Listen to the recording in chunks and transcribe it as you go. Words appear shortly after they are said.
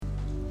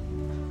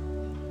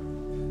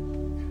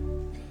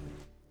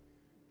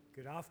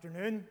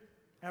afternoon,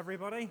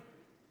 everybody.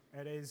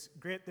 It is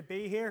great to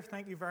be here.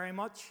 Thank you very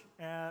much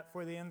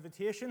for the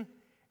invitation.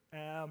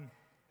 I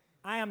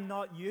am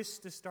not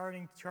used to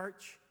starting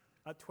church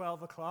at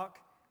 12 o'clock.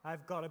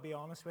 I've got to be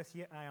honest with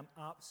you, I am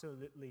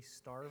absolutely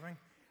starving.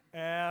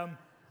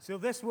 So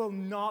this will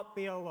not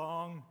be a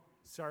long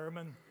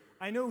sermon.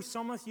 I know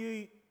some of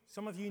you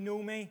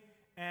know me.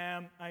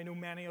 I know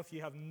many of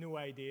you have no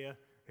idea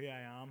who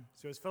I am.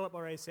 So as Philip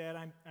already said,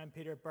 I'm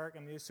Peter Burke.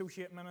 I'm the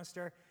associate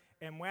minister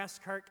in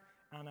Westkirk,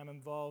 and I'm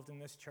involved in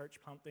this church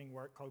planting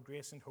work called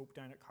Grace and Hope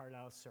down at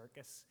Carlisle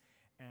Circus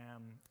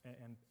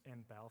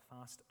in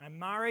Belfast. I'm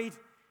married.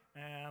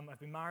 I've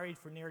been married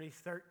for nearly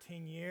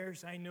 13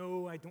 years. I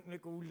know I don't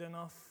look old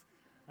enough.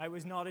 I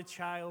was not a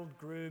child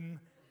groom.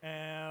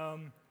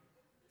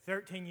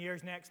 13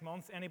 years next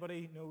month.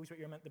 Anybody knows what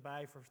you're meant to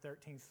buy for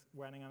 13th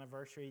wedding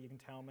anniversary? You can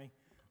tell me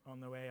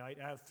on the way out.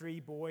 I have 3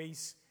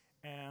 boys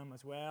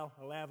as well,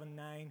 11,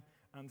 9,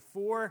 and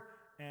 4,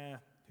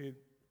 who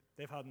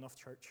they've had enough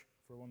church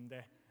for one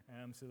day,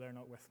 so they're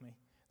not with me.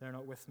 They're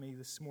not with me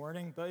this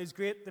morning, but it's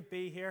great to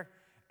be here.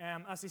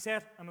 As I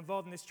said, I'm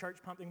involved in this church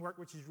planting work,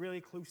 which is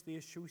really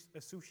closely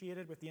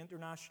associated with the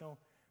International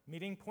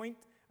Meeting Point,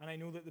 and I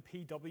know that the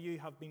PW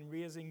have been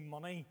raising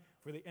money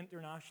for the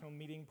International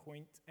Meeting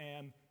Point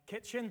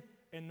kitchen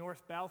in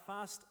North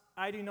Belfast.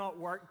 I do not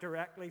work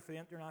directly for the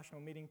International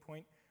Meeting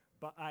Point,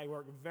 but I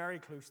work very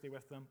closely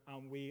with them,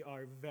 and we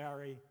are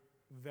very,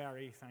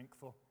 very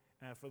thankful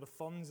for the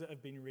funds that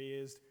have been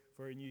raised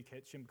for a new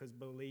kitchen, because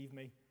believe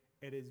me,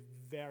 it is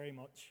very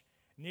much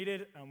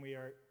needed, and we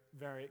are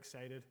very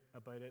excited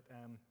about it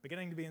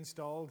beginning to be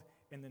installed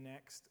in the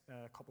next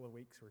couple of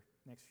weeks, or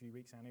next few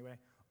weeks anyway,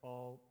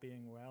 all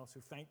being well. So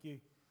thank you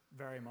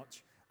very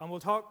much. And we'll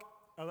talk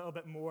a little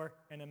bit more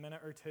in a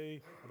minute or two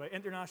about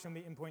International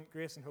Meeting Point,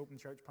 Grace and Hope and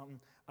church planting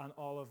and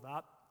all of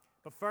that.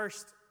 But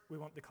first, we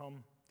want to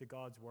come to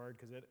God's Word,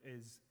 because it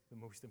is the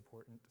most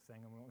important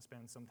thing, and we want to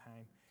spend some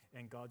time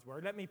in God's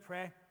Word. Let me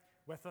pray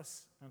with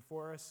us and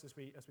for us as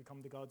we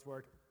come to God's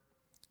Word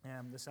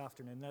this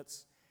afternoon.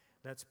 Let's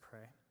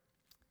pray.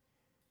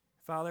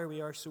 Father, we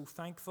are so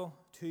thankful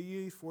to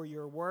you for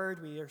your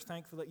Word. We are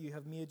thankful that you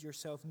have made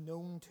yourself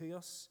known to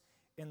us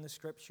in the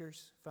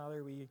Scriptures.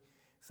 Father, we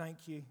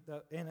thank you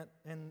that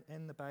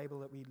in the Bible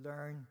that we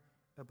learn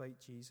about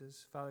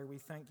Jesus. Father, we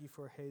thank you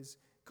for his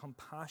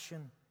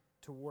compassion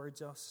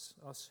towards us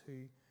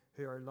who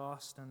are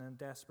lost and in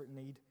desperate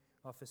need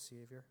of a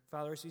Savior.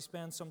 Father, as we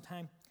spend some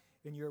time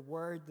in your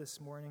Word this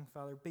morning,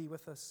 Father, be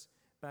with us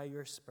by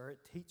your Spirit.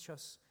 Teach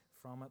us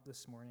from it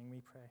this morning,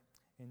 we pray.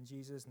 In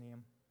Jesus'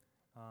 name,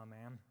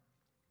 amen.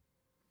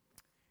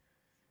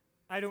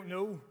 I don't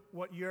know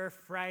what your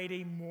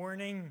Friday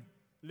morning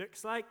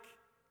looks like.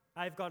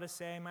 I've got to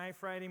say, my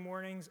Friday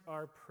mornings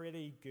are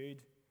pretty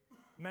good.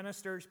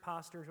 Ministers,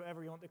 pastors,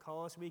 whatever you want to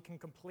call us, we can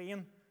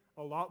complain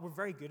a lot. We're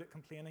very good at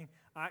complaining,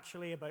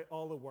 actually, about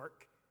all the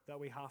work that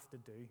we have to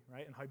do,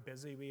 right, and how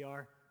busy we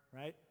are,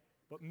 right?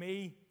 But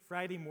me,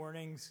 Friday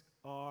mornings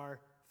are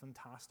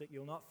fantastic.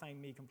 You'll not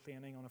find me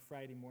complaining on a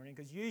Friday morning,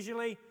 because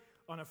usually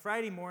on a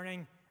Friday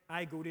morning,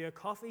 I go to a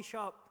coffee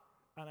shop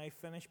and I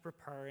finish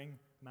preparing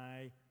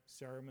my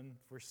sermon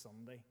for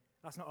Sunday.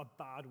 That's not a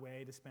bad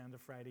way to spend a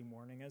Friday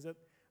morning, is it?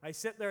 I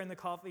sit there in the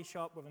coffee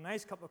shop with a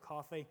nice cup of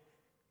coffee.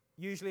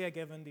 Usually I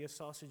give in to a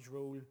sausage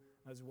roll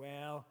as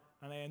well,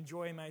 and I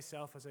enjoy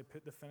myself as I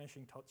put the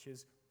finishing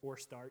touches or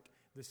start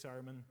the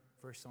sermon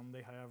for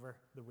Sunday, however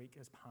the week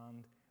has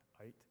panned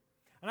out.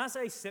 And as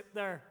I sit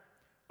there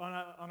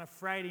on a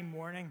Friday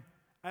morning,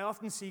 I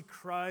often see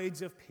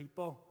crowds of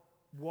people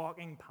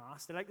walking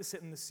past. I like to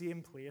sit in the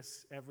same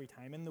place every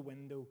time, in the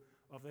window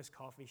of this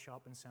coffee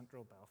shop in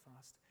central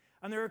Belfast.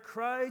 And there are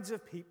crowds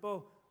of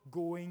people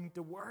going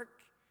to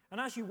work.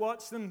 And as you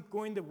watch them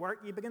going to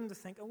work, you begin to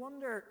think, I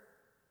wonder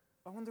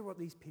what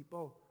these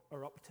people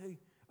are up to.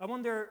 I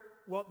wonder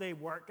what they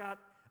work at.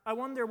 I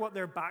wonder what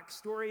their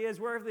backstory is.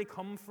 Where have they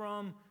come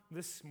from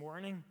this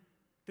morning?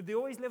 Did they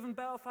always live in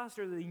Belfast,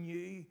 or are they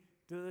new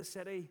to the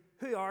city?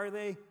 Who are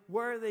they?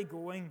 Where are they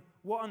going?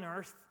 What on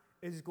earth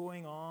is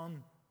going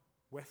on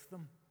with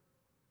them?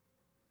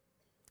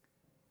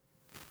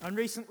 And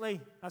recently,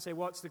 as I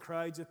watched the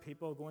crowds of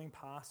people going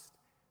past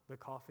the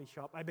coffee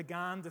shop, I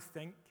began to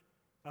think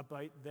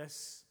about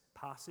this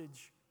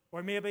passage.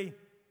 Or maybe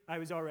I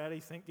was already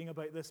thinking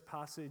about this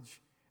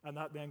passage, and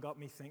that then got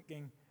me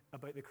thinking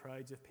about the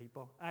crowds of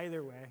people.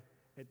 Either way,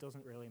 it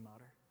doesn't really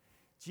matter.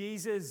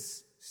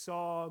 Jesus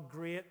saw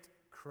great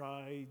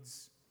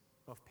crowds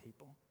of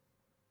people.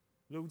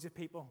 Loads of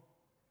people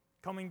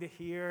coming to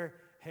hear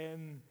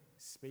him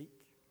speak.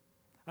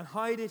 And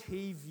how did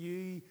he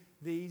view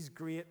these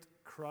great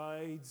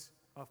crowds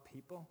of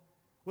people?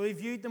 Well, he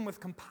viewed them with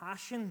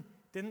compassion,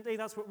 didn't he?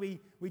 That's what we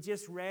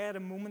just read a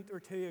moment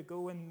or two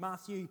ago in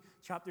Matthew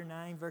chapter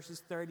 9, verses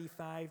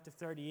 35 to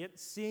 38.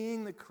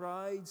 Seeing the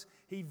crowds,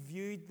 he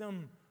viewed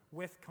them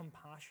with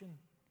compassion.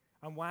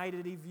 And why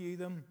did he view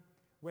them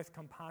with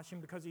compassion?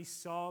 Because he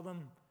saw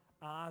them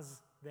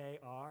as they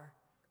are,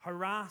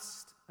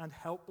 harassed and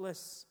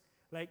helpless,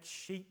 like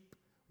sheep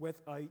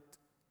without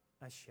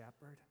a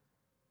shepherd.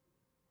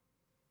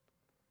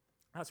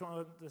 That's what I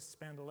want to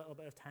spend a little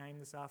bit of time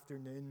this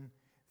afternoon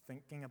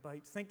thinking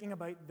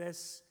about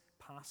this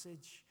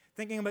passage,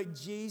 thinking about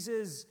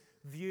Jesus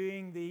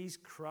viewing these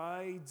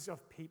crowds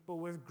of people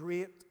with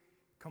great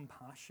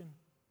compassion.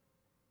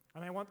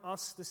 And I want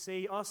us to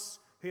see, us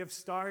who have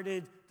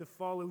started to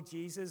follow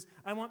Jesus,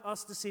 I want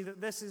us to see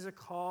that this is a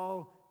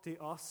call to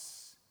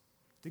us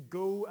to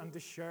go and to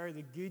share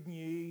the good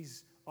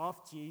news of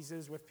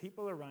Jesus with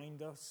people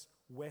around us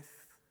with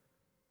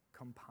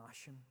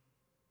compassion.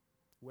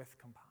 With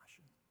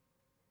compassion.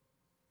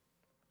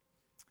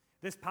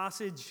 This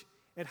passage,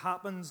 it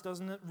happens,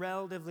 doesn't it,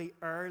 relatively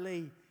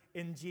early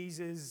in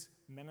Jesus'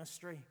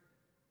 ministry.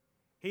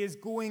 He is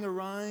going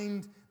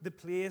around the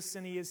place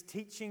and he is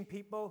teaching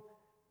people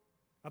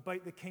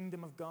about the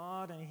kingdom of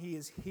God, and he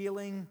is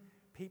healing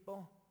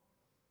people.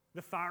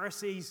 The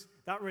Pharisees,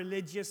 that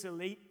religious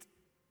elite,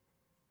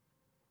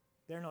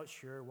 they're not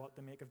sure what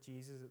to make of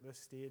Jesus at this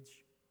stage.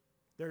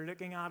 They're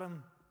looking at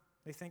him.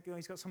 They think, oh,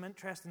 he's got some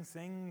interesting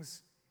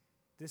things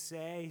to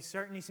say. He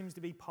certainly seems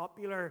to be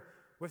popular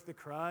with the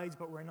crowds,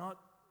 but we're not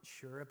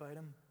sure about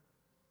him.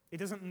 He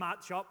doesn't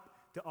match up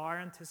to our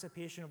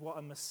anticipation of what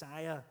a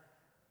Messiah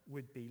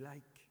would be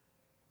like.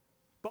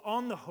 But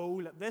on the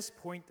whole, at this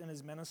point in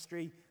his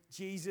ministry,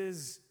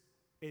 Jesus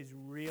is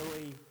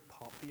really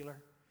popular.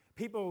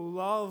 People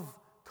love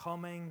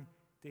coming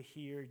to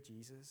hear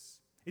Jesus.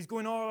 He's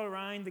going all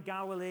around the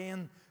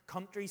Galilean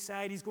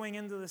countryside. He's going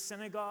into the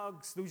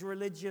synagogues, those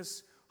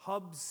religious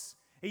hubs.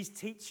 He's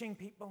teaching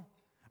people.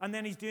 And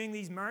then he's doing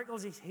these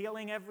miracles. He's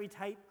healing every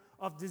type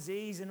of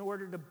disease in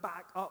order to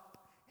back up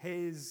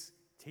his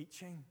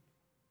teaching.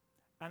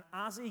 And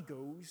as he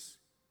goes,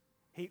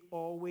 he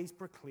always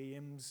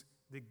proclaims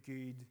the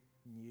good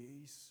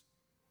news.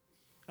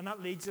 And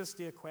that leads us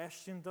to a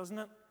question, doesn't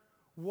it?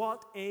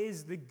 What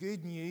is the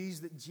good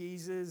news that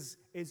Jesus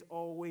is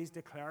always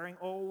declaring,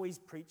 always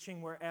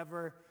preaching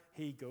wherever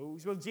he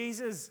goes? Well,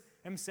 Jesus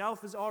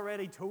himself has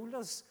already told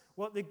us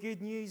what the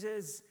good news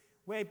is.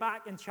 Way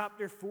back in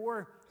chapter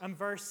 4 and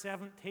verse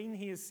 17,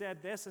 he has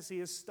said this as he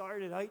has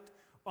started out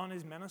on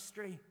his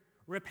ministry.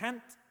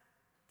 Repent,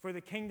 for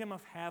the kingdom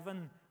of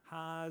heaven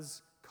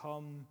has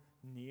come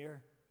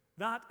near.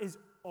 That is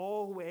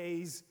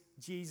always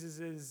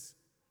Jesus'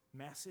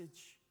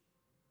 message.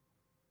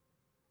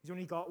 He's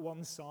only got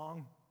one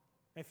song,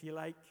 if you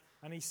like,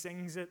 and he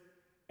sings it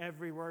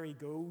everywhere he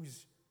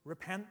goes.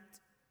 Repent,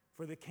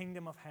 for the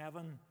kingdom of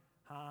heaven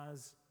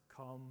has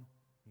come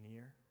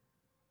near.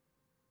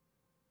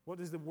 What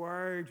does the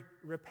word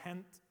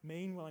repent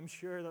mean? Well, I'm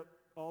sure that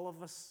all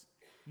of us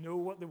know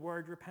what the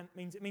word repent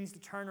means. It means to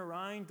turn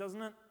around,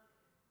 doesn't it?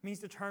 It means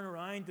to turn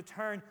around, to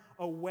turn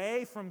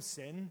away from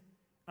sin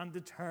and to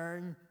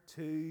turn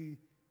to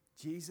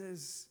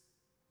Jesus.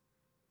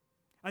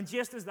 And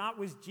just as that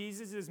was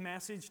Jesus'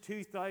 message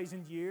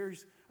 2,000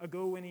 years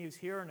ago when he was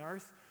here on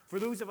earth, for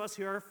those of us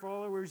who are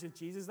followers of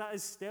Jesus, that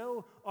is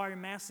still our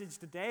message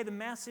today. The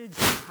message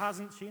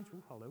hasn't changed.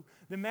 Oh, hello.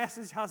 The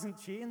message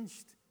hasn't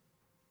changed.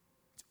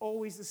 It's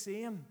always the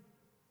same.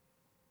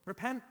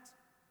 Repent.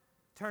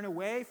 Turn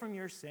away from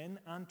your sin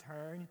and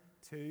turn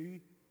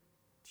to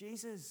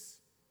Jesus.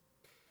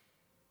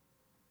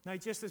 Now,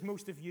 just as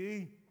most of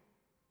you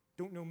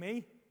don't know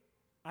me,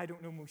 I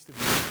don't know most of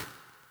you.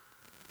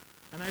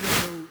 And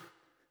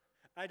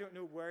I don't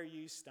know where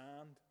you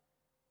stand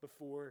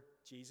before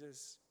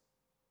Jesus.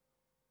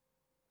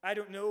 I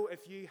don't know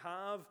if you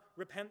have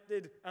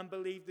repented and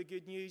believed the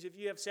good news, if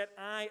you have said,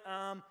 I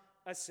am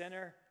a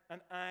sinner and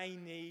I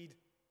need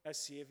a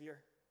Savior.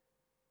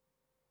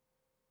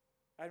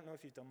 I don't know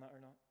if you've done that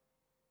or not.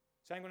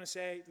 So I'm going to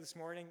say this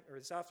morning or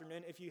this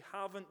afternoon, if you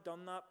haven't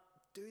done that,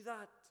 do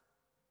that.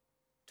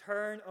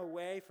 Turn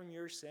away from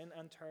your sin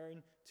and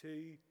turn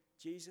to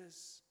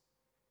Jesus.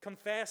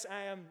 Confess,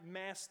 I am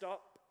messed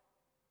up.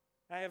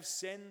 I have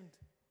sinned.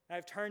 I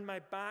have turned my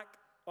back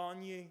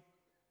on you.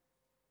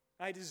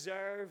 I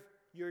deserve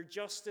your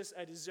justice.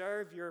 I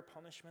deserve your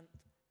punishment.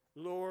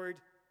 Lord,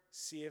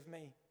 save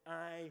me.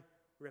 I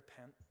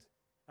repent.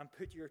 And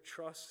put your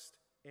trust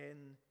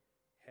in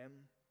him.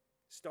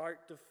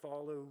 Start to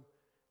follow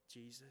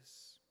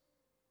Jesus.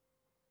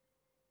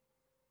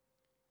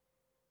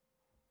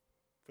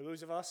 For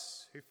those of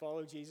us who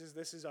follow Jesus,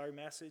 this is our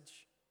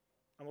message.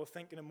 And we'll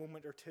think in a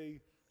moment or two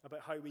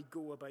about how we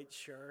go about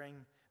sharing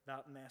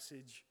that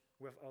message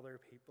with other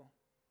people.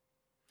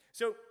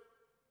 So,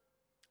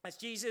 as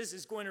Jesus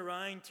is going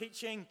around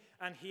teaching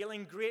and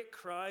healing, great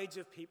crowds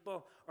of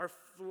people are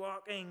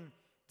flocking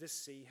to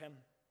see him.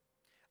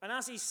 And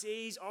as he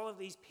sees all of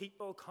these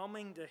people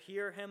coming to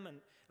hear him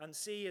and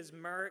see his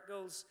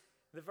miracles,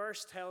 the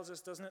verse tells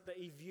us, doesn't it, that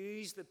he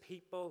views the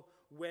people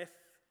with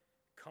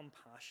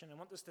compassion. I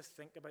want us to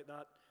think about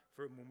that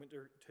for a moment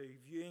or two,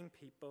 viewing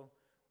people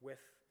with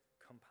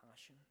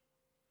compassion.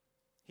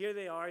 Here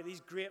they are,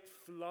 these great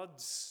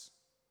floods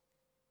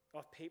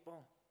of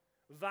people,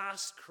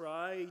 vast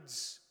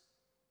crowds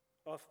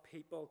of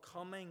people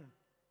coming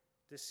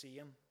to see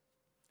him.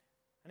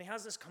 And he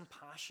has this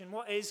compassion.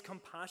 What is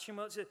compassion?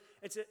 Well,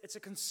 it's a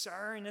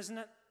concern, isn't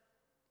it?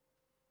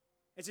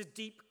 It's a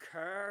deep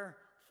care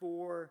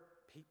for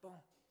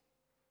people.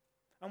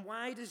 And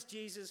why does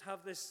Jesus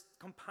have this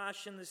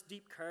compassion, this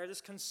deep care,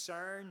 this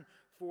concern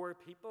for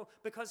people?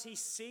 Because he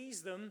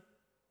sees them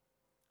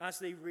as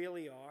they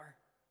really are.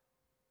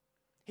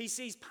 He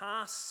sees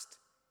past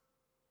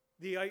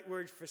the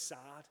outward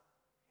facade.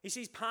 He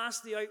sees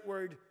past the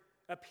outward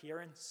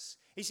appearance.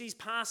 He sees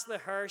past the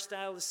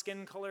hairstyle, the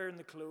skin color, and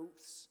the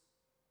clothes.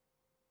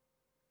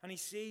 And he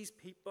sees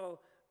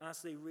people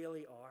as they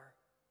really are.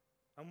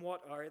 And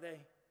what are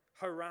they?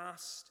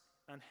 Harassed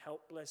and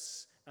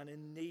helpless and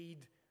in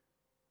need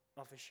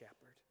of a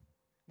shepherd.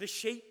 The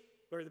sheep,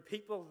 or the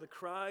people, the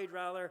crowd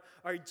rather,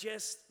 are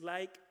just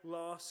like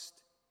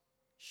lost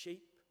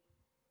sheep.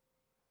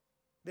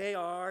 They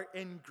are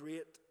in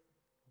great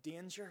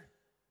danger.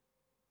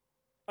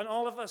 And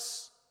all of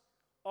us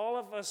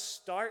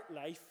start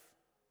life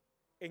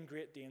in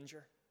great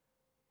danger.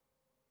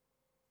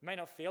 We might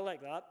not feel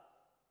like that.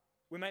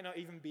 We might not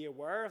even be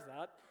aware of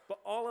that. But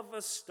all of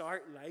us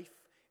start life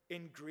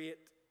in great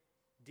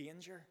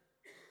danger.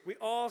 We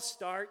all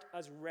start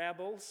as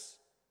rebels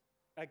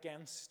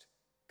against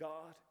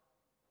God.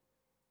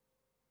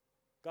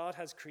 God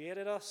has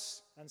created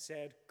us and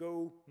said,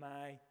 "Go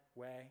my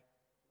way.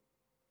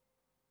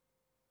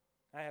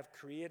 I have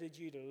created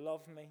you to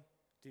love me,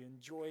 to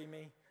enjoy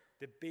me,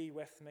 to be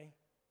with me.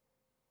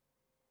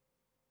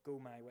 Go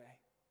my way."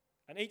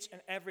 And each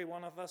and every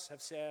one of us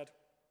have said,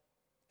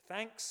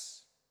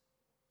 "Thanks,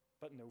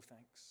 but no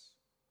thanks.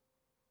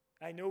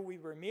 I know we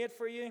were made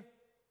for you,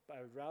 but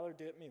I would rather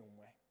do it my own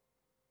way.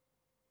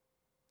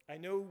 I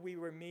know we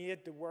were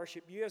made to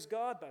worship you as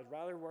God, but I'd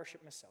rather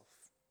worship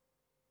myself."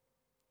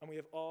 And we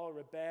have all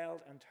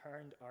rebelled and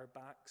turned our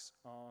backs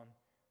on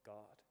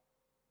God.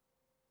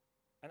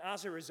 And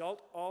as a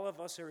result, all of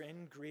us are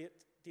in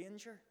great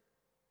danger,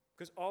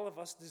 because all of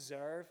us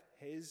deserve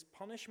his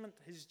punishment,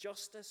 his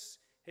justice,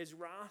 his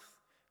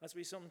wrath, as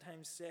we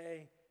sometimes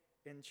say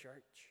in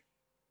church.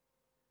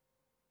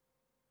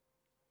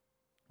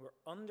 We're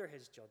under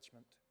his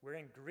judgment. We're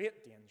in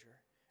great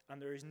danger,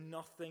 and there is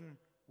nothing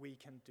we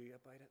can do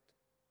about it.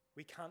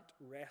 We can't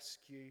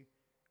rescue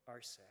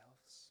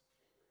ourselves.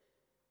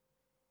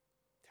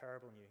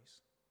 Terrible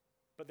news.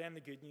 But then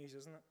the good news,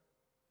 isn't it?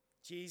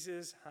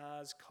 Jesus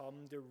has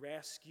come to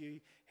rescue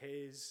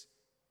his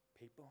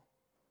people.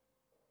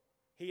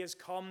 He has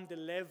come to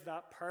live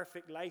that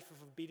perfect life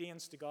of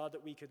obedience to God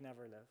that we could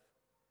never live.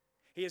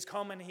 He has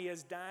come and he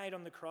has died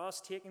on the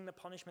cross, taking the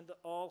punishment that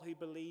all who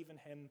believe in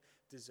him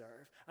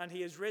deserve. And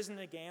he has risen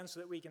again so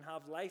that we can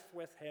have life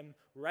with him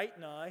right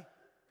now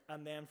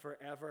and then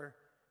forever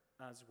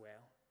as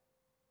well.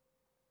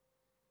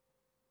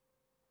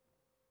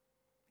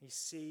 He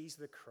sees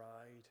the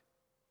crowd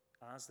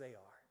as they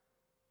are,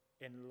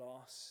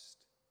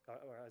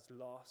 as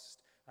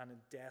lost and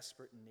in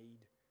desperate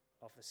need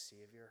of a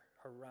Savior,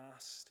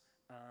 harassed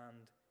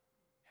and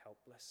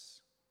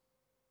helpless.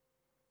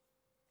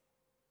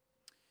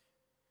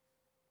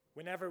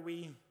 Whenever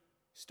we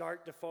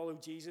start to follow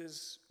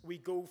Jesus, we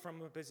go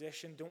from a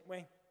position, don't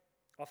we,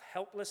 of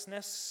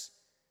helplessness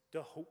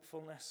to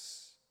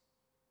hopefulness.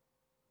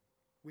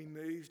 We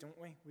move, don't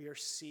we? We are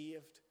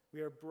saved.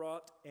 We are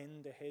brought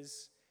into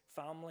his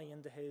family,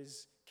 into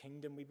his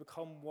kingdom. We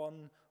become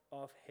one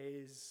of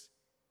his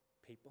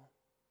people.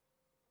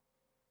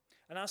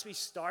 And as we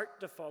start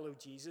to follow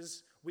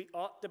Jesus, we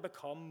ought to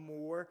become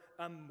more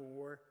and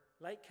more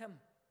like him.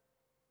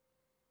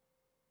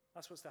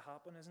 That's what's to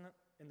happen, isn't it?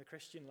 In the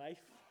Christian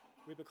life,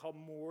 we become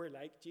more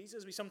like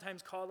Jesus. We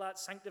sometimes call that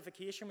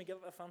sanctification. We give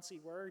it a fancy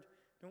word,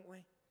 don't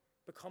we?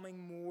 Becoming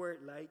more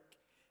like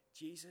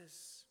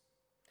Jesus.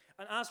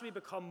 And as we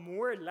become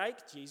more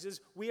like Jesus,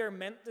 we are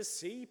meant to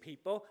see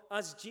people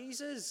as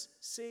Jesus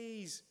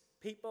sees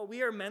people.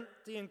 We are meant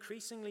to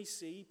increasingly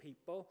see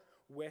people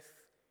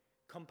with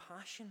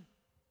compassion.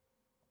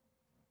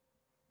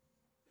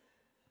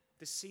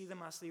 To see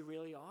them as they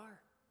really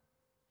are.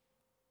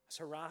 As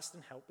harassed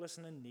and helpless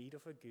and in need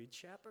of a good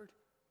shepherd.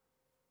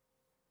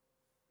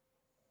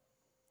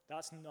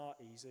 That's not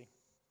easy.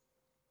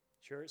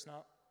 Sure, it's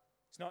not.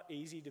 It's not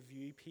easy to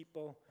view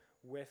people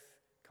with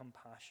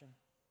compassion.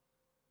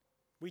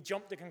 We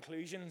jump to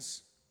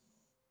conclusions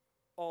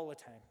all the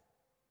time,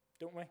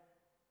 don't we?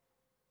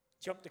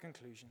 Jump to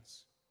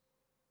conclusions.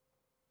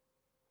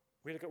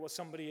 We look at what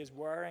somebody is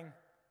wearing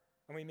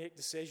and we make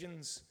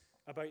decisions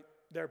about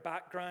their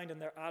background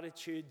and their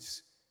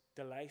attitudes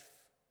to life.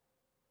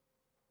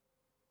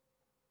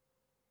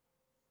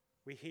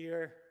 We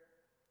hear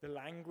the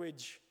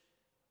language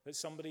that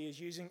somebody is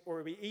using,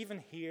 or we even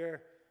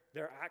hear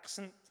their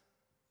accent,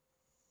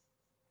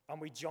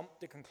 and we jump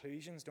to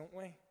conclusions, don't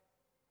we?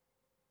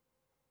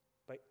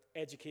 About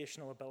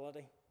educational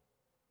ability,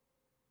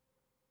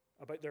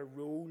 about their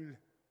role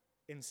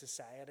in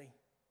society.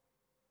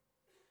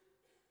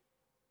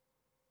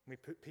 We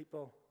put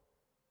people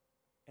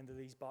into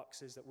these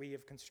boxes that we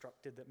have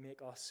constructed that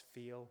make us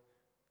feel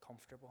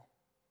comfortable.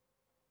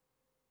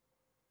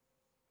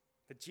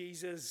 But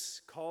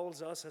Jesus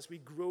calls us, as we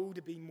grow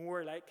to be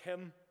more like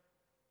him,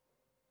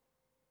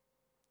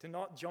 to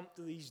not jump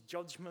to these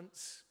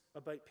judgments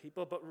about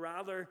people, but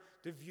rather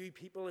to view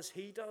people as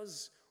he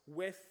does,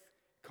 with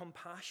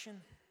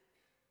compassion.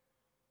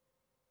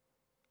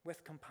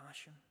 With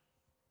compassion.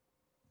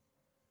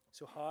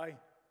 So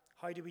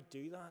how do we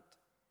do that?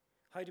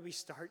 How do we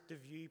start to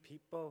view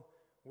people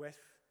with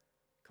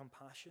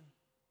compassion?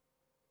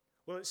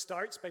 Well, it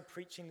starts by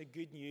preaching the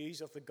good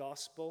news of the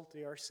gospel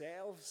to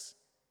ourselves,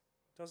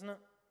 doesn't it?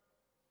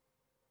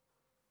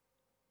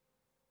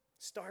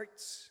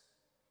 Starts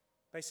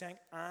by saying,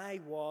 I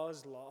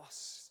was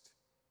lost,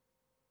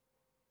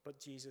 but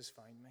Jesus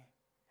found me.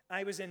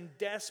 I was in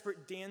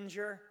desperate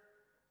danger,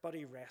 but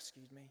he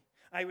rescued me.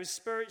 I was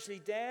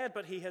spiritually dead,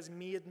 but he has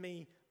made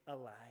me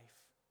alive.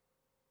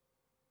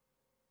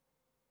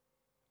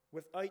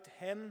 Without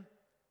him,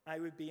 I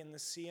would be in the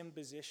same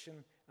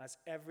position as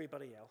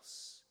everybody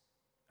else.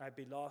 I'd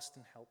be lost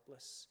and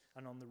helpless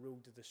and on the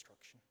road to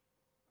destruction.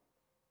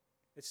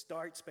 It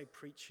starts by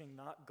preaching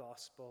that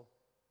gospel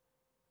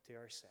to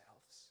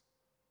ourselves.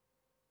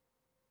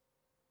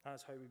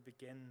 That's how we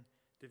begin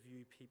to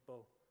view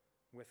people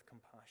with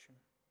compassion.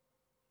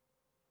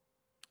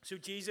 So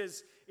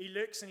Jesus, he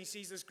looks and he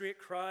sees this great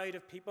crowd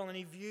of people and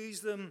he views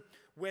them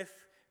with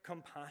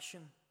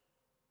compassion.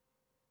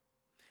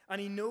 And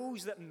he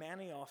knows that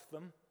many of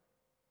them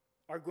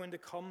are going to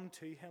come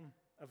to him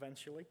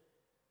eventually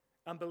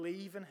and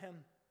believe in him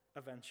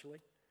eventually.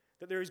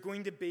 That there is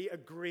going to be a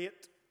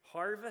great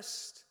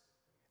harvest.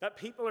 That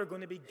people are going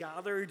to be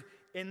gathered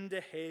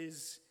into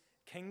his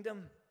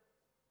kingdom.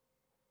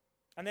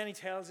 And then he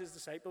tells his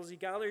disciples, he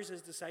gathers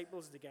his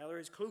disciples together,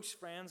 his close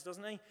friends,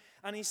 doesn't he?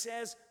 And he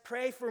says,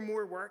 pray for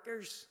more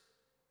workers.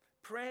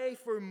 Pray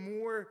for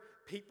more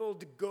people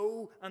to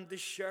go and to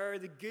share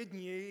the good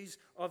news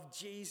of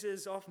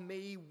Jesus, of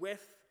me,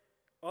 with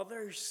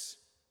others.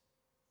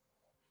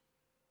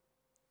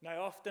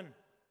 Now, often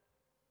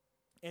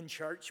in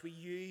church, we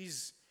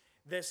use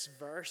this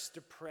verse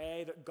to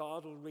pray that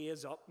God will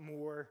raise up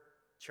more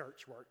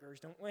church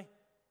workers, don't we?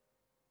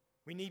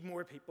 We need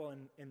more people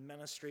in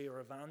ministry or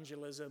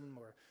evangelism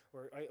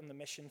or out in the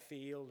mission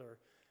field or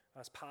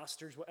as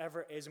pastors,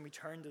 whatever it is, and we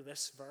turn to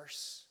this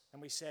verse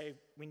and we say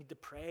we need to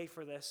pray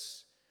for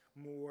this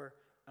more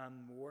and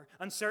more.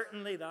 And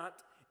certainly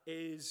that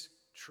is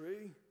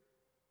true.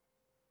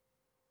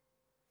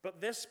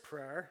 But this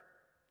prayer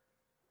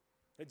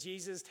that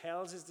Jesus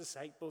tells his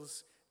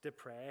disciples to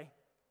pray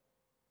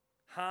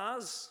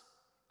has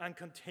and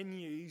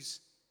continues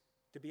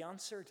to be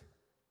answered.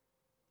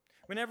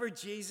 Whenever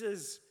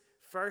Jesus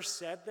first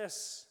said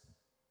this,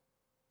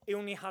 he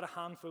only had a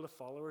handful of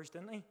followers,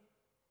 didn't he?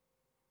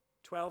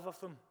 12 of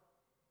them.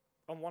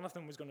 And one of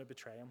them was going to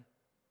betray him.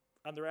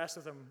 And the rest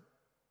of them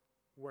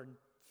were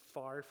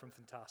far from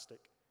fantastic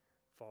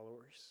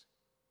followers.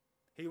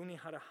 He only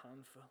had a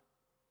handful.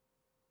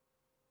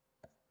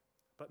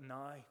 But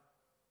now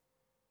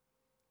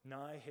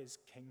his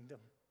kingdom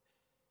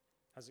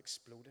has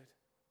exploded.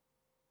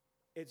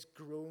 It's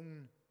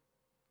grown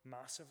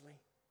massively.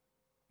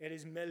 It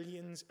is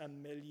millions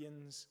and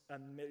millions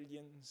and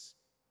millions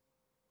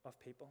of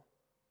people.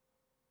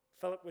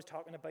 Philip was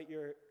talking about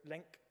your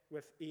link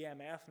with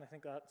EMF, and I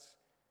think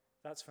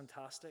that's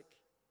fantastic.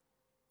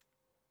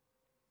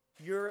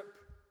 Europe,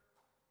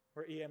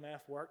 where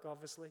EMF work,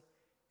 obviously,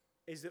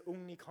 is the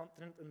only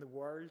continent in the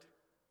world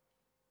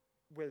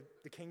where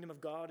the kingdom of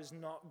God is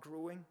not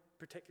growing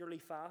particularly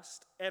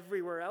fast.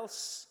 Everywhere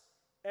else,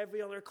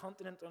 every other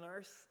continent on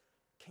earth,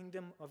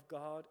 kingdom of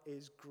God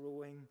is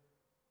growing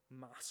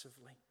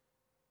massively.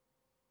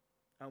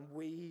 And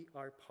we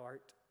are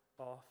part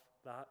of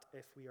that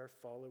if we are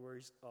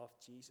followers of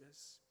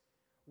Jesus.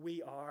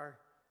 We are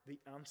the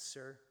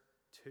answer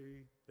to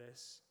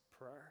this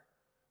prayer.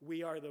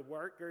 We are the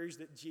workers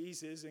that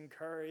Jesus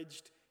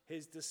encouraged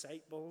his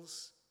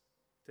disciples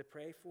to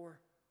pray for.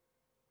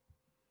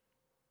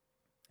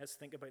 Let's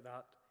think about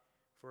that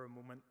for a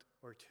moment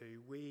or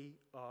two. We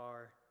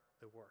are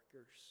the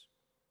workers.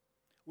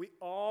 We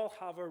all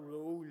have a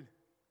role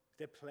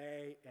to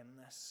play in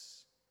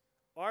this.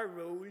 Our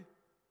role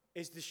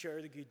is to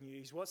share the good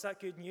news. What's that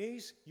good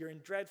news? You're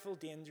in dreadful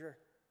danger.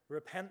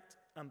 Repent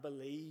and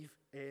believe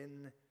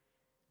in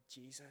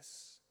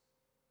Jesus.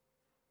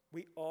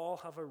 We all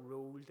have a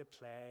role to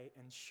play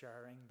in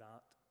sharing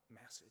that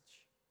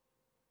message.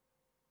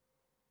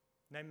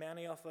 Now,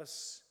 many of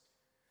us,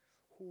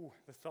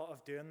 the thought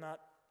of doing that,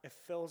 it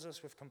fills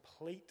us with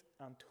complete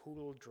and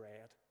total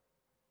dread.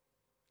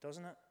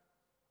 Doesn't it?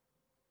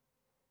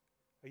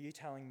 Are you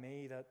telling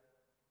me that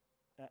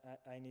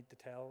I need to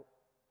tell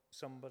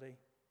somebody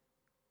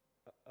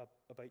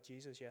about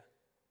Jesus? Yeah.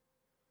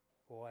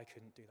 Oh, I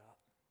couldn't do that.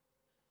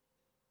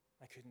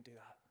 I couldn't do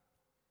that.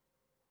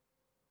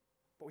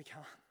 But we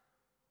can.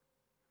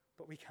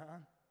 But we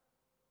can.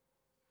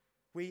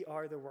 We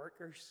are the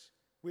workers.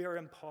 We are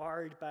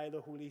empowered by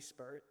the Holy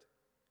Spirit.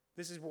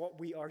 This is what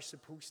we are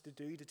supposed to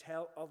do, to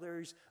tell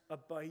others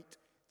about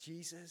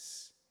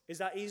Jesus. Is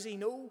that easy?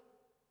 No.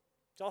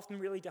 It's often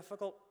really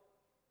difficult,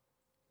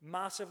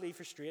 massively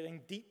frustrating,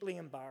 deeply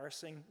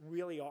embarrassing,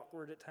 really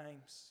awkward at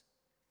times.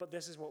 But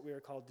this is what we are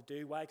called to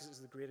do. Why? Because it's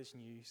the greatest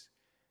news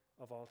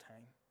of all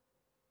time.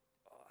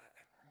 Oh,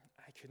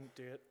 I couldn't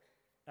do it.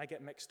 I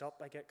get mixed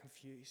up. I get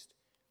confused.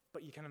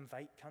 But you can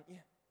invite, can't you?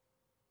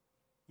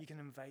 You can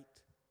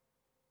invite.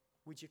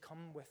 Would you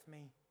come with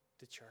me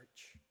to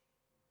church?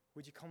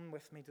 Would you come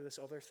with me to this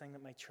other thing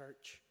that my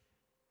church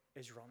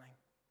is running?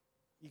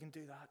 You can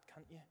do that,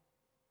 can't you?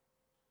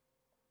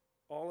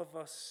 All of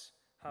us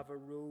have a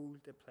role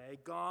to play.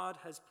 God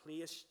has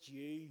placed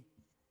you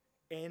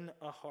in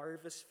a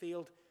harvest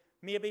field.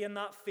 Maybe in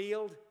that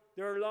field,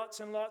 there are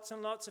lots and lots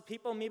and lots of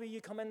people. Maybe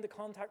you come into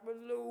contact with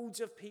loads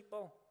of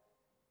people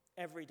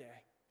every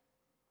day.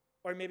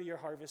 Or maybe your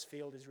harvest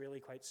field is really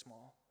quite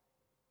small.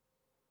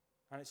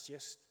 And it's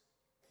just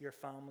your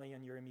family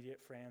and your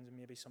immediate friends and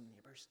maybe some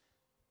neighbors.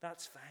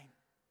 That's fine.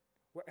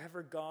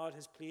 Wherever God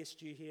has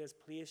placed you, he has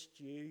placed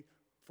you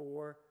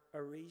for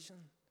a reason.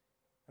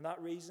 And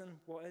that reason,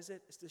 what is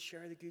it? It's to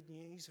share the good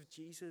news of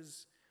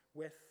Jesus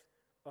with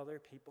other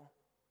people.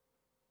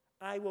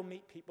 I will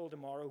meet people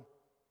tomorrow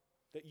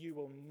that you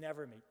will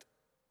never meet.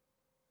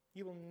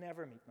 You will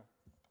never meet them.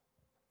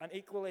 And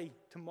equally,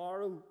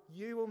 tomorrow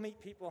you will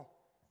meet people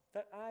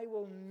that I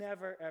will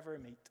never ever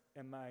meet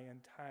in my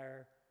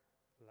entire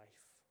life.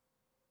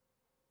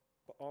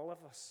 But all of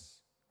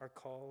us are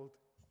called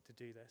to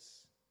do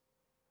this,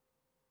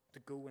 to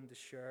go and to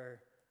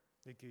share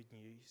the good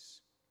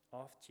news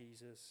of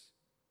Jesus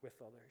with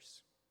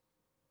others,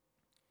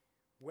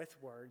 with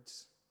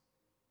words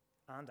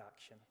and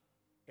action,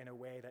 in a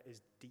way that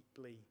is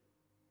deeply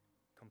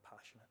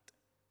compassionate.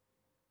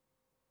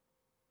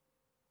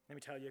 Let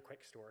me tell you a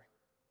quick story.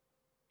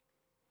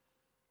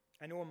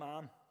 I know a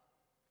man,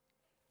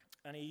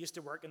 and he used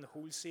to work in the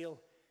wholesale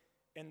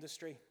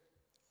industry.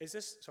 Is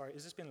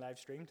this being live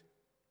streamed?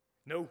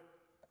 No?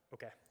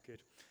 Okay,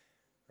 good.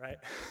 Right.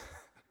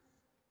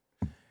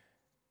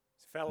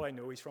 It's a fellow I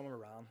know, he's from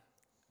Iran,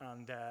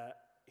 and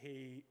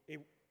he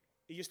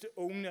used to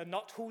own a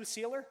nut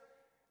wholesaler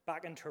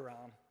back in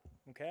Tehran,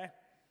 okay?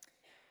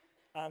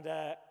 And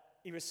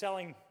he was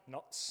selling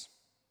nuts,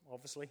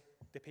 obviously,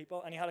 to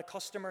people, and he had a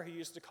customer who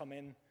used to come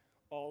in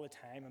all the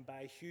time and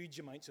buy huge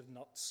amounts of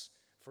nuts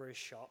for his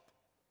shop.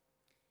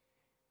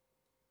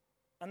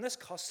 And this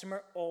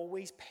customer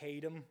always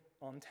paid him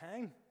on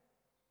time.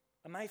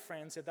 And my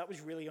friend said that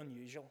was really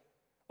unusual.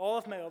 All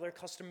of my other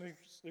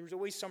customers, there was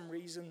always some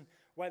reason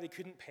why they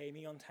couldn't pay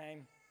me on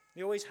time.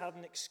 They always had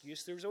an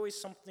excuse. There was always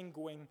something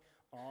going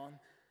on.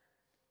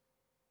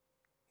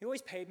 He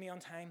always paid me on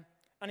time.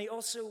 And he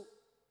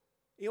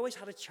always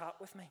had a chat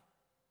with me.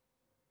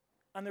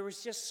 And there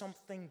was just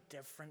something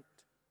different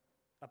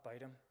about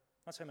him.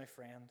 That's how my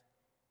friend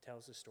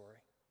tells the story.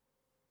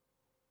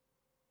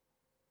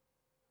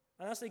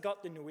 And as they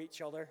got to know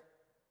each other,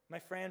 my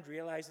friend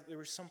realized that there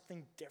was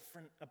something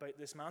different about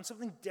this man,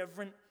 something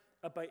different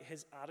about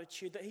his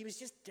attitude, that he was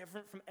just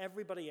different from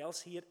everybody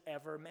else he had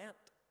ever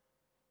met.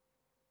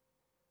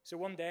 So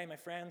one day, my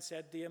friend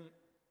said to him,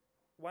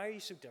 "Why are you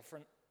so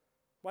different?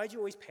 Why do you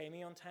always pay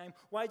me on time?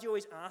 Why do you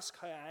always ask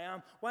how I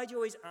am? Why do you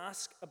always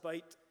ask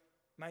about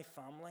my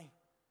family?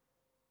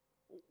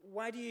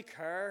 Why do you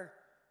care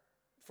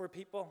for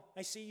people?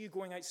 I see you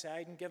going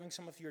outside and giving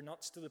some of your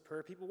nuts to the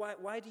poor people.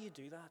 Why do you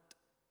do that?"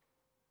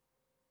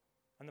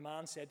 And the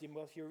man said to him,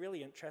 "Well, if you're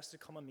really interested,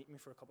 come and meet me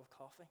for a cup of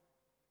coffee."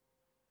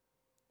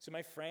 So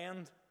my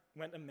friend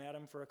went and met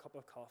him for a cup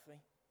of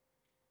coffee.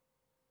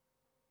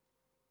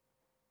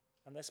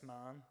 And this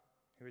man,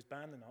 who was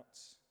buying the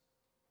nuts,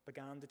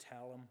 began to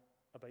tell him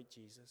about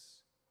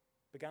Jesus,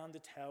 began to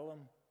tell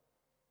him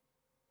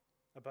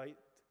about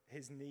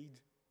his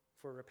need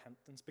for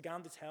repentance,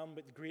 began to tell him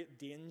about the great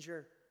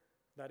danger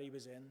that he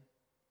was in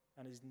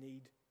and his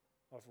need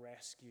of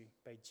rescue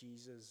by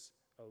Jesus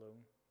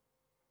alone.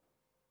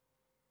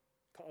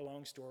 Cut a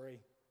long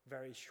story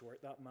very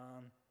short, that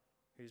man,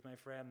 who's my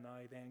friend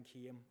now, then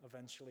came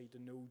eventually to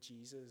know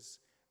Jesus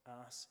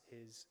as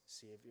his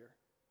Savior.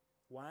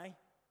 Why?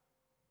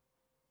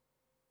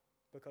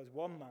 Because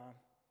one man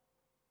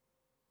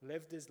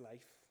lived his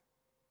life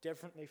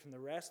differently from the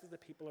rest of the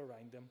people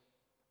around him,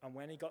 and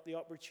when he got the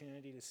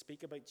opportunity to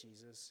speak about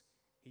Jesus,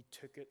 he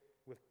took it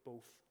with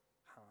both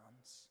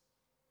hands.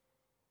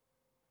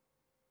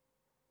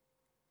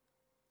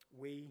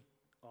 We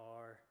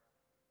are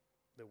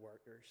the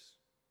workers,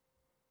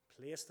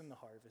 placed in the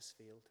harvest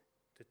field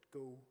to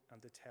go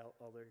and to tell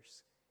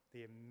others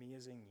the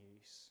amazing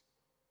news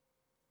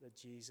that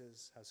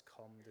Jesus has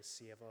come to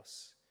save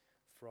us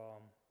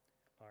from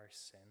our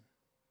sin.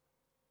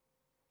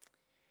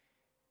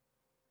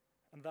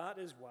 And that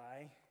is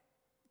why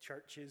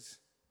churches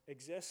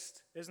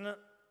exist, isn't it?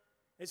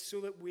 It's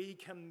so that we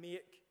can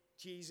make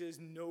Jesus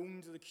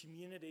known to the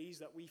communities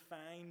that we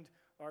find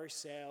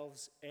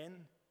ourselves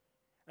in.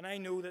 And I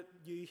know that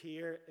you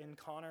here in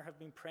Connor have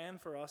been praying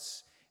for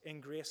us in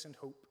Grace and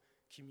Hope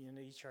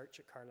Community Church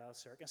at Carlisle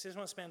Circus. I just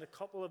want to spend a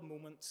couple of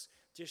moments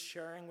just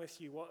sharing with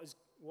you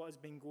what has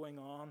been going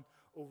on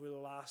over the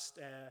last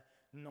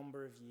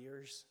number of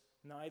years.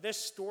 Now, this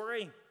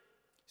story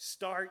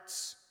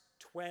starts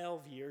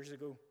 12 years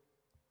ago.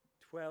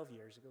 12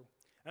 years ago.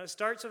 And it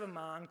starts with a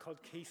man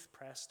called Keith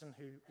Preston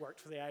who worked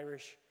for the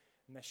Irish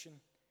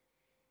Mission.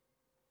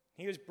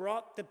 He was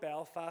brought to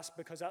Belfast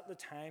because at the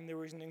time there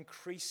was an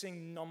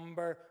increasing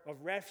number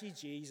of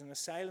refugees and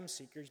asylum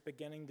seekers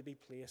beginning to be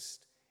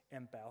placed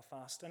in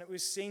Belfast. And it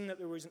was seen that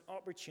there was an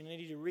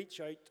opportunity to reach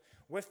out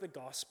with the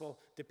gospel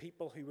to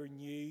people who were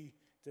new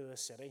to the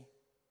city.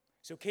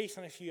 So Keith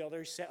and a few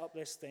others set up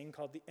this thing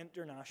called the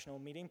International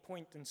Meeting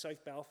Point in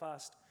South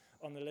Belfast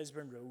on the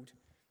Lisburn Road.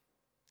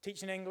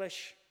 Teaching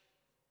English,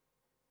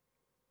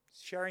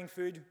 sharing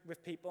food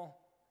with people,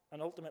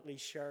 and ultimately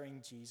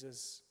sharing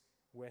Jesus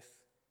with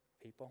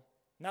people.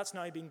 And that's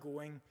now been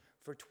going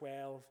for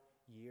 12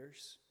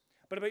 years.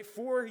 But about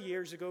 5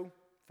 years ago,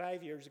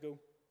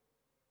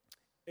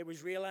 it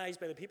was realized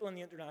by the people in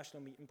the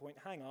International Meeting Point,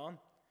 hang on,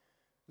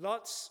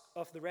 lots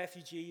of the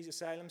refugees,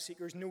 asylum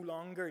seekers no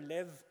longer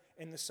live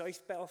in the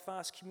South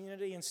Belfast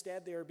community.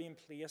 Instead, they are being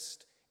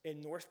placed in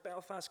North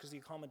Belfast because the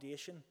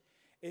accommodation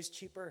is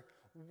cheaper.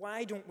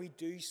 Why don't we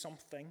do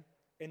something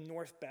in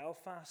North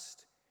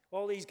Belfast?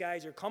 All these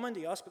guys are coming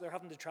to us, but they're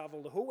having to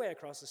travel the whole way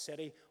across the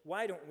city.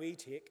 Why don't we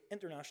take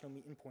International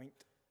Meeting Point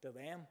to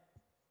them?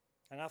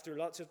 And after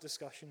lots of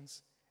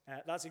discussions,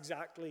 that's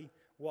exactly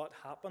what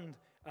happened.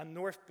 And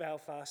North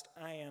Belfast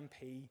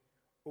IMP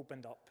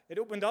opened up. It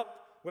opened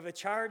up with a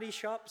charity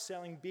shop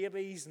selling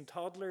babies and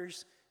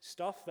toddlers,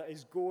 stuff that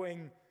is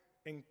going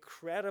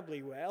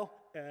incredibly well.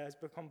 It's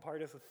become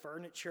part of the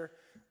furniture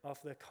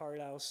of the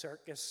Carlisle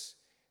Circus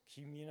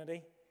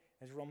community.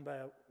 It's run by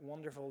a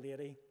wonderful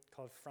lady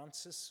called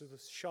Frances. So the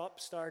shop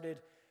started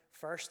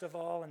first of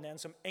all, and then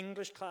some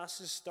English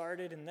classes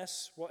started in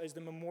this, what is the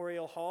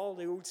Memorial Hall,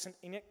 the old St.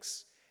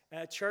 Enoch's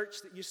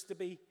church that used to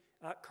be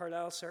at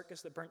Carlisle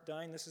Circus that burnt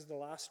down. This is the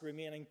last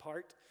remaining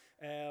part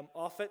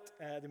of it,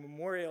 the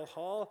Memorial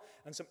Hall.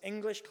 And some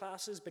English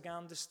classes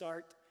began to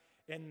start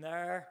in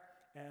there,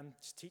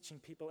 just teaching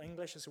people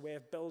English as a way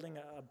of building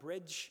a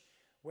bridge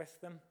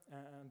with them,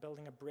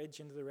 building a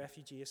bridge into the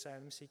refugee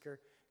asylum seeker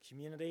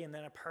community. And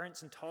then a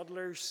parents and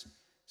toddlers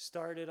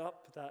started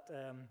up that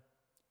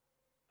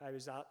I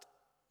was at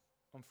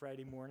on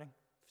Friday morning.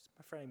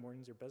 My Friday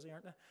mornings are busy,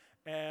 aren't they?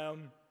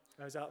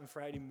 I was out on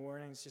Friday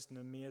morning. It's just an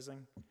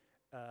amazing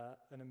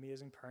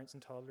parents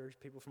and toddlers,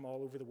 people from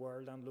all over the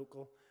world and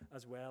local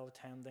as well,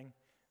 attending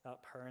that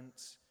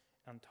parents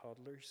and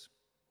toddlers.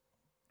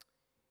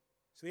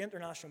 So the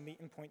International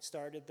Meeting Point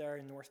started there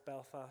in North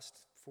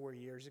Belfast 4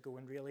 years ago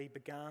and really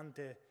began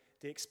to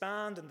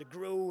expand and to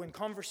grow, and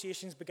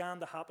conversations began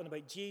to happen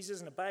about Jesus,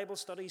 and a Bible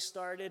study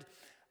started.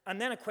 And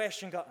then a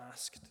question got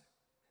asked.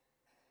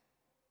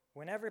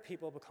 Whenever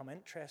people become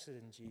interested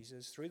in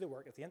Jesus through the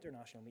work of the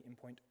International Meeting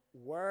Point,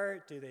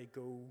 where do they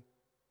go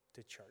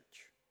to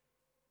church?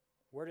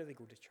 Where do they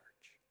go to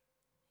church?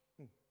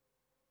 There's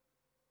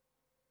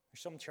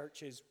some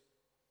churches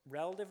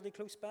relatively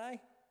close by,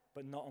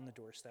 but not on the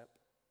doorstep.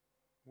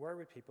 Where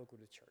would people go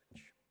to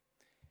church?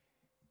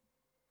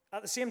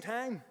 At the same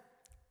time,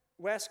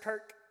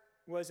 Westkirk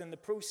was in the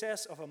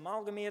process of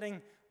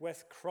amalgamating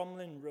with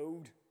Crumlin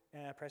Road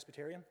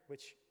Presbyterian,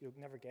 which you'll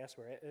never guess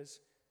where it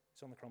is.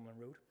 It's on the Crumlin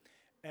Road.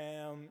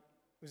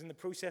 Was in the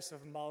process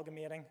of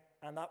amalgamating,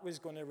 and that was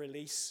going to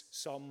release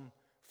some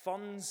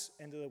funds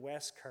into the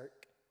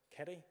Westkirk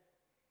kitty.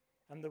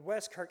 And the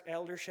Westkirk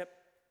eldership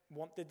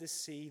wanted to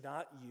see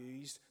that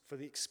used for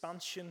the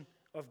expansion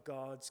of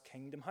God's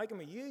kingdom. How can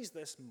we use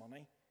this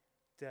money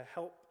to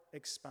help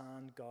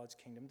expand God's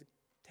kingdom, to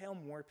tell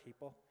more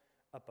people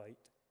about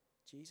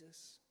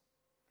Jesus?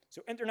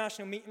 So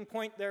International Meeting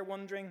Point, they're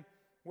wondering,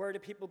 where do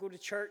people go to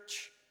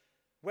church?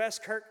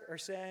 Westkirk are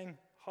saying,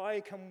 how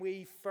can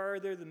we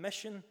further the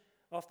mission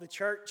of the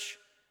church?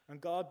 And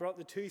God brought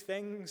the two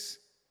things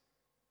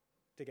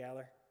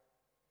together.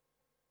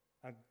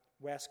 And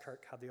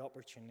Westkirk had the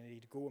opportunity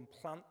to go and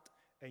plant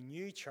a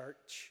new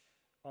church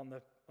on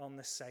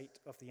the site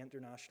of the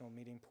International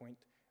Meeting Point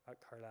at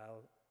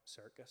Carlisle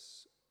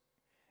Circus.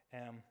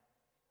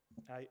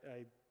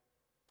 I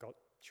got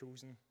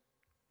chosen,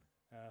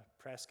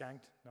 press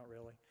ganked, not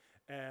really,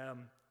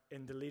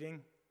 in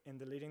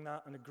leading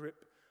that, and a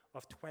group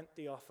of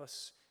 20 of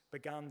us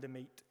began to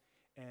meet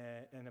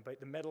in about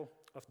the middle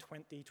of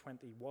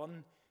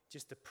 2021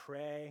 just to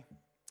pray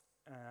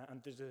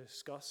and to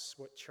discuss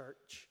what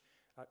church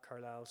at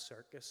Carlisle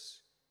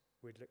Circus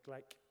would look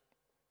like.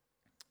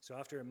 So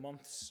after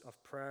months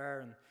of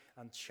prayer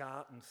and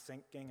chat and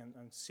thinking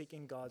and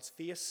seeking God's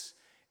face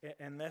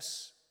in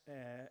this,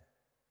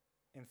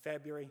 in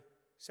February,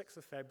 6th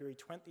of February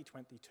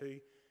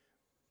 2022,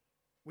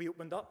 we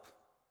opened up.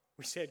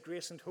 We said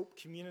Grace and Hope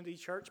Community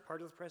Church,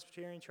 part of the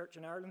Presbyterian Church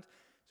in Ireland.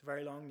 It's a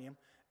very long name.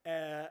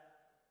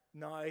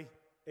 Now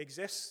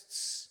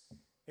exists.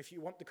 If you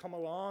want to come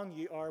along,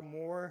 you are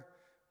more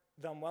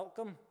than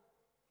welcome.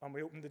 And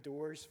we opened the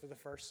doors for the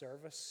first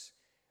service,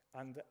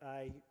 and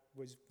I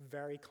was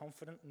very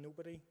confident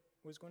nobody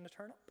was going to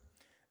turn up.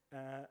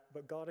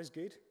 But God is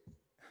good,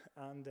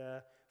 and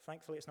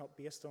thankfully it's not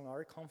based on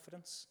our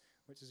confidence,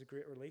 which is a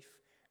great relief.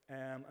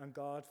 And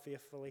God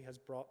faithfully has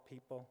brought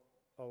people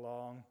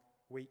along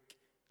week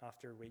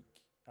after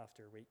week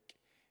after week.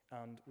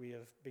 And we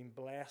have been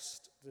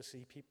blessed to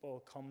see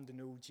people come to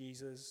know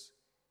Jesus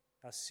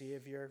as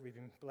Saviour. We've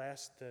been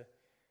blessed to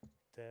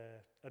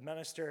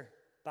administer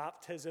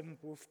baptism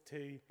both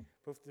to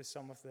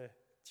some of the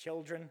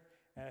children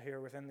who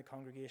are within the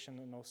congregation,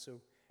 and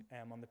also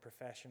on the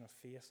profession of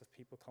faith of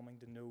people coming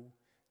to know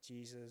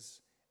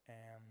Jesus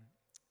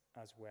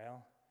as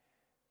well.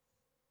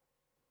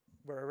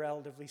 We're a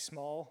relatively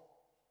small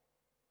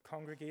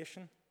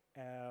congregation,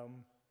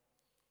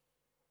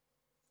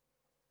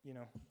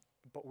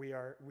 but we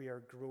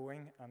are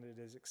growing, and it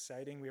is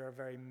exciting. We are a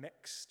very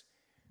mixed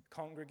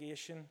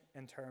congregation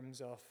in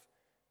terms of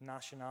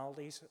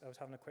nationalities. I was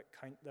having a quick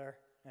count there.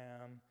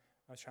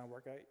 I was trying to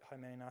work out how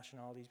many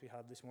nationalities we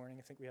had this morning.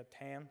 I think we had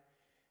 10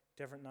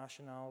 different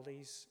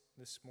nationalities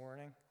this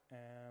morning,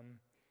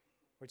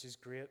 which is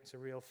great. It's a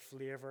real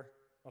flavour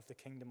of the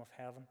kingdom of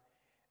heaven.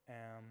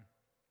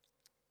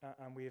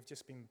 And we have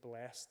just been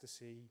blessed to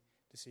see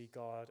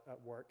God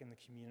at work in the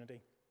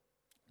community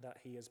that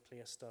He has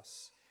placed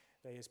us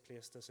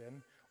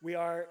in. We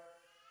are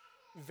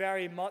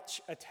very much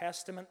a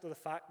testament to the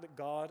fact that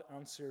God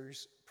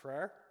answers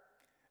prayer.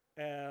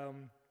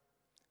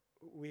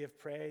 We have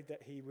prayed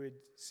that He would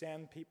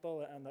send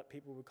people and that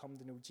people would come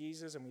to know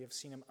Jesus, and we have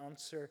seen Him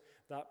answer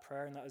that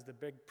prayer, and that is the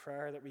big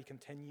prayer that we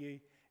continue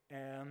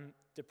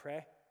to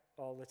pray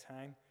all the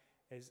time,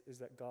 is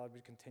that God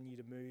would continue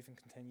to move and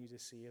continue to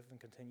save and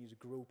continue to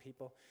grow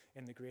people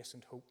in the grace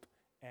and hope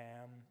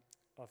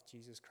of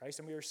Jesus Christ.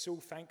 And we are so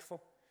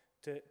thankful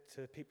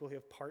to people who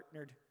have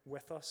partnered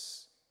with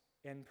us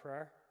in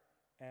prayer,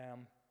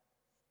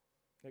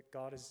 that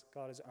God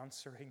is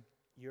answering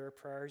your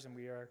prayers, and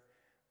we are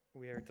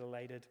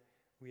delighted.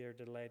 We are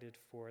delighted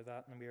for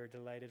that, and we are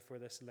delighted for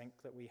this link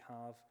that we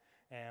have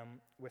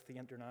with the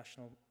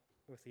international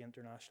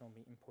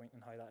meeting point,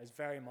 and how that is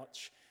very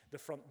much the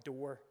front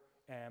door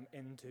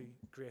into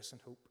Grace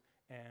and Hope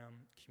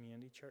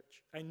Community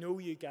Church. I know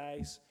you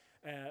guys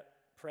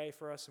pray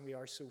for us, and we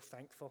are so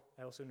thankful.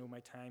 I also know my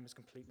time is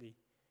completely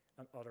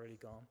and utterly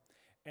gone.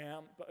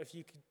 But if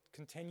you could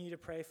continue to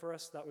pray for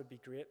us, that would be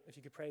great. If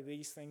you could pray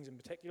these things in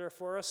particular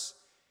for us,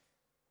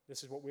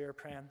 this is what we're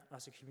praying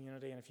as a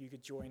community, and if you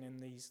could join in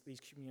these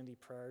community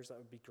prayers, that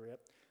would be great.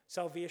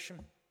 Salvation.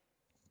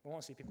 We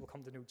want to see people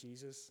come to know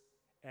Jesus.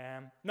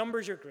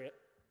 Numbers are great.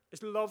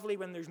 It's lovely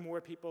when there's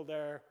more people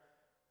there,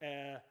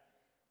 1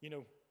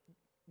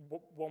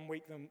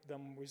 week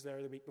than was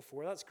there the week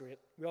before. That's great.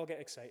 We all get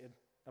excited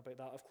about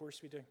that. Of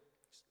course we do.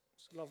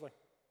 It's lovely.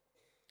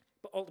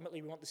 But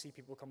ultimately, we want to see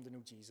people come to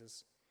know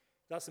Jesus.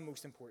 That's the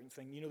most important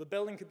thing. The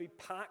building could be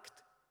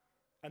packed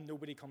and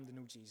nobody come to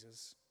know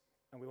Jesus.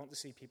 And we want to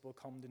see people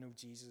come to know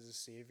Jesus as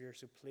Savior.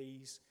 So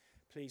please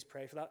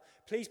pray for that.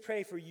 Please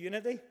pray for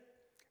unity.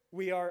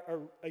 We are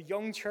a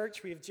young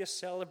church. We have just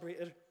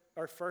celebrated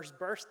our first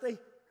birthday.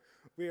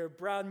 We are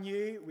brand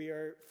new. We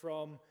are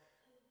from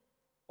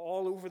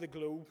all over the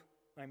globe.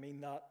 I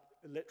mean that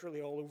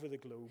literally all over the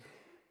globe.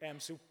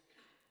 So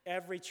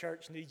every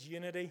church needs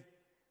unity.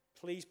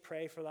 Please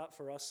pray for that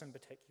for us in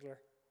particular.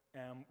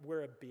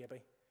 We're a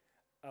baby,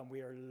 and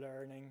we are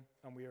learning,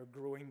 and we are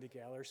growing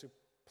together. So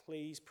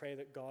please pray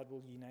that God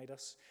will unite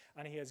us.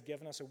 And He has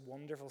given us a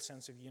wonderful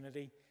sense of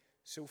unity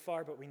so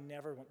far, but we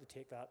never want to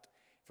take that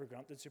for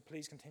granted. So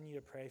please continue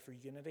to pray for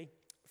unity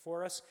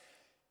for us.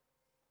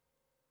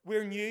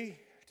 We're new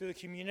to the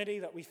community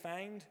that we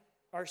find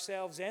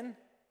ourselves in.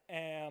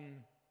 There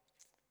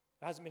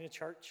hasn't been a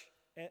church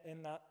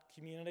in that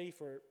community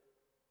for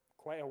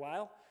quite a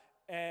while.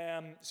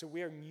 So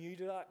we are new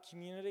to that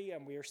community,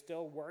 and we are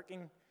still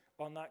working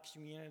on that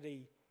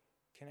community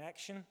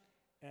connection.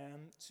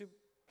 So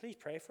please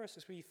pray for us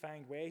as we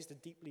find ways to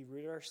deeply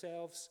root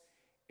ourselves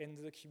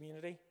into the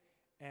community.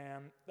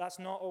 That's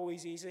not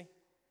always easy.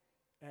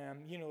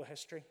 You know the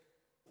history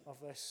of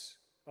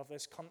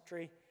this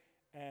country.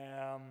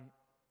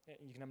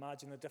 You can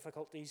imagine the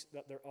difficulties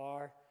that there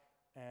are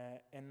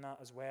in that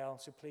as well.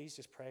 So please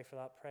just pray for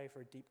that. Pray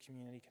for a deep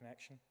community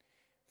connection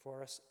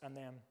for us. And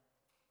then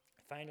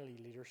finally,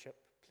 leadership.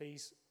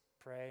 Please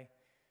pray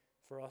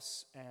for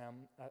us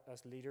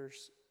as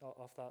leaders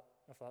of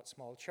that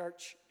small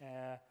church.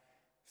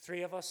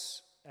 3 of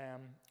us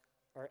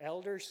are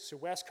elders. So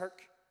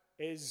Westkirk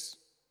is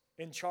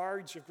in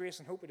charge of Grace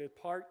and Hope.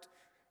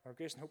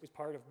 Grace and Hope is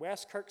part of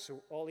Westkirk,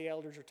 so all the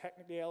elders are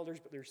technically elders,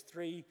 but there's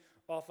 3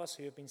 of us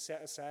who have been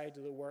set aside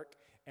to the work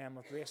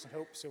of Grace and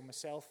Hope. So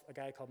myself, a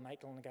guy called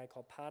Michael, and a guy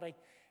called Paddy.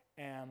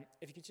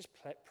 If you could just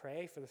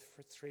pray for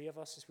 3 of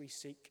us as we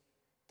seek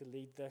to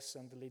lead this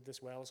and to lead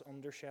this well as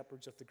under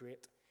shepherds of the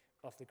great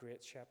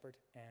shepherd.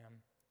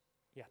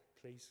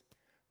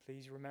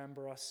 Please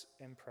remember us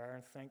in prayer,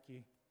 and thank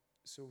you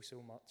so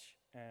much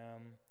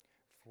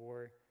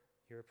for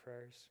your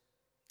prayers.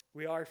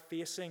 We are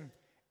facing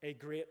a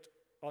great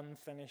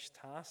unfinished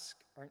task,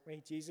 aren't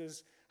we?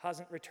 Jesus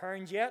hasn't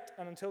returned yet,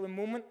 and until the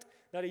moment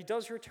that He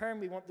does return,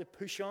 we want to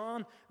push on,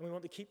 and we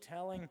want to keep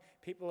telling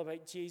people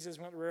about Jesus.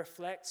 We want to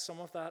reflect some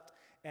of that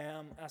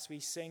as we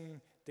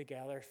sing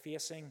together,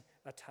 facing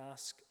a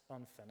task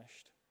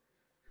unfinished.